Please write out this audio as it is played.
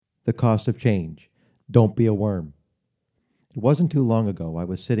The cost of change. Don't be a worm. It wasn't too long ago I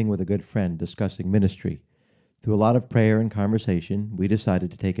was sitting with a good friend discussing ministry. Through a lot of prayer and conversation, we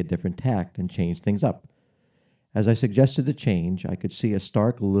decided to take a different tack and change things up. As I suggested the change, I could see a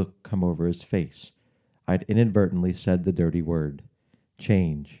stark look come over his face. I'd inadvertently said the dirty word,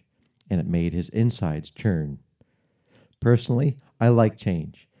 change, and it made his insides churn. Personally, I like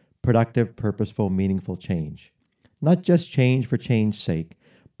change. Productive, purposeful, meaningful change. Not just change for change's sake,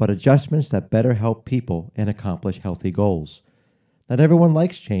 but adjustments that better help people and accomplish healthy goals. Not everyone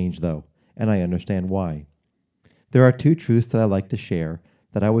likes change, though, and I understand why. There are two truths that I like to share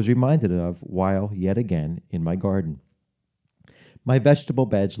that I was reminded of while, yet again, in my garden. My vegetable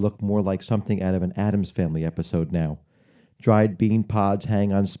beds look more like something out of an Addams Family episode now. Dried bean pods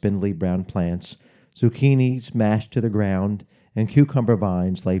hang on spindly brown plants, zucchinis mashed to the ground, and cucumber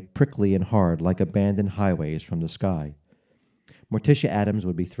vines lay prickly and hard like abandoned highways from the sky. Morticia Addams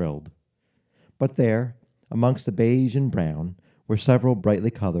would be thrilled. But there, amongst the beige and brown, were several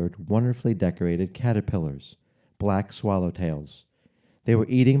brightly colored, wonderfully decorated caterpillars, black swallowtails. They were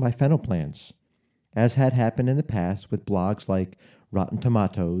eating my fennel plants, as had happened in the past with blogs like Rotten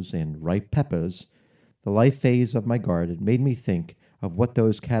Tomatoes and Ripe Peppers. The life phase of my garden made me think of what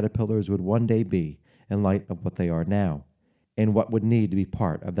those caterpillars would one day be in light of what they are now, and what would need to be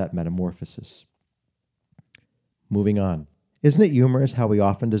part of that metamorphosis. Moving on. Isn't it humorous how we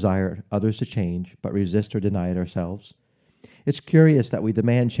often desire others to change, but resist or deny it ourselves? It's curious that we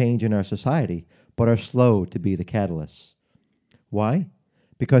demand change in our society, but are slow to be the catalysts. Why?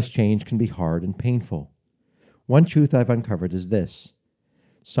 Because change can be hard and painful. One truth I've uncovered is this.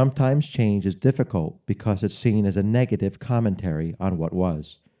 Sometimes change is difficult because it's seen as a negative commentary on what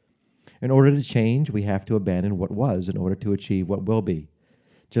was. In order to change, we have to abandon what was in order to achieve what will be.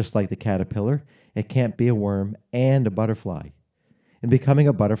 Just like the caterpillar, it can't be a worm and a butterfly. In becoming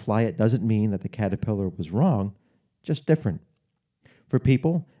a butterfly, it doesn't mean that the caterpillar was wrong, just different. For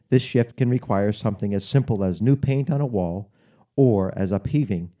people, this shift can require something as simple as new paint on a wall or as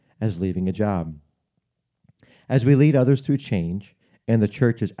upheaving as leaving a job. As we lead others through change, and the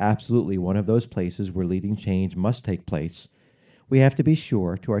church is absolutely one of those places where leading change must take place, we have to be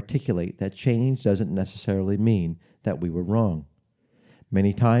sure to articulate that change doesn't necessarily mean that we were wrong.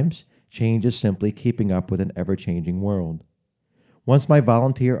 Many times, change is simply keeping up with an ever-changing world. Once my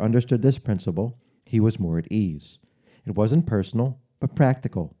volunteer understood this principle, he was more at ease. It wasn't personal, but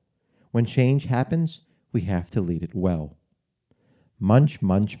practical. When change happens, we have to lead it well. Munch,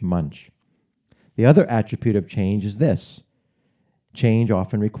 munch, munch. The other attribute of change is this. Change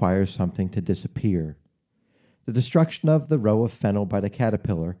often requires something to disappear. The destruction of the row of fennel by the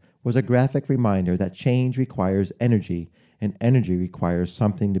caterpillar was a graphic reminder that change requires energy, and energy requires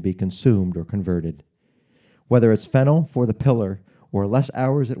something to be consumed or converted. Whether it's fennel for the pillar or less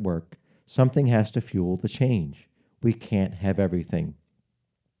hours at work, something has to fuel the change. We can't have everything.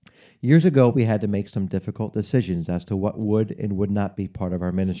 Years ago, we had to make some difficult decisions as to what would and would not be part of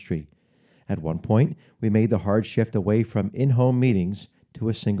our ministry. At one point, we made the hard shift away from in-home meetings to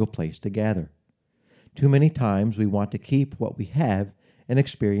a single place to gather. Too many times we want to keep what we have and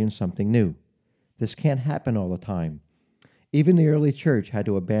experience something new. This can't happen all the time. Even the early church had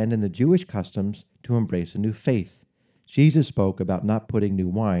to abandon the Jewish customs to embrace a new faith. Jesus spoke about not putting new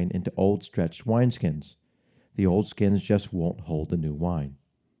wine into old stretched wineskins. The old skins just won't hold the new wine.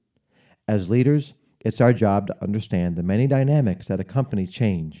 As leaders, it's our job to understand the many dynamics that accompany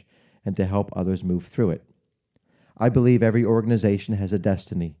change and to help others move through it. I believe every organization has a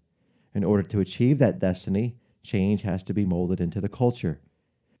destiny. In order to achieve that destiny, change has to be molded into the culture.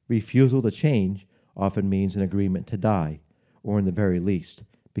 Refusal to change often means an agreement to die, or in the very least,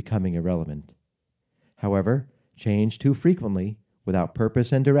 becoming irrelevant. However, change too frequently, without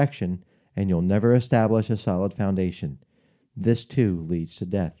purpose and direction, and you'll never establish a solid foundation. This too leads to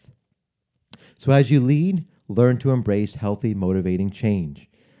death. So as you lead, learn to embrace healthy, motivating change.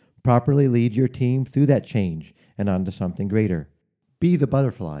 Properly lead your team through that change and onto something greater. Be the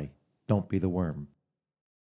butterfly, don't be the worm.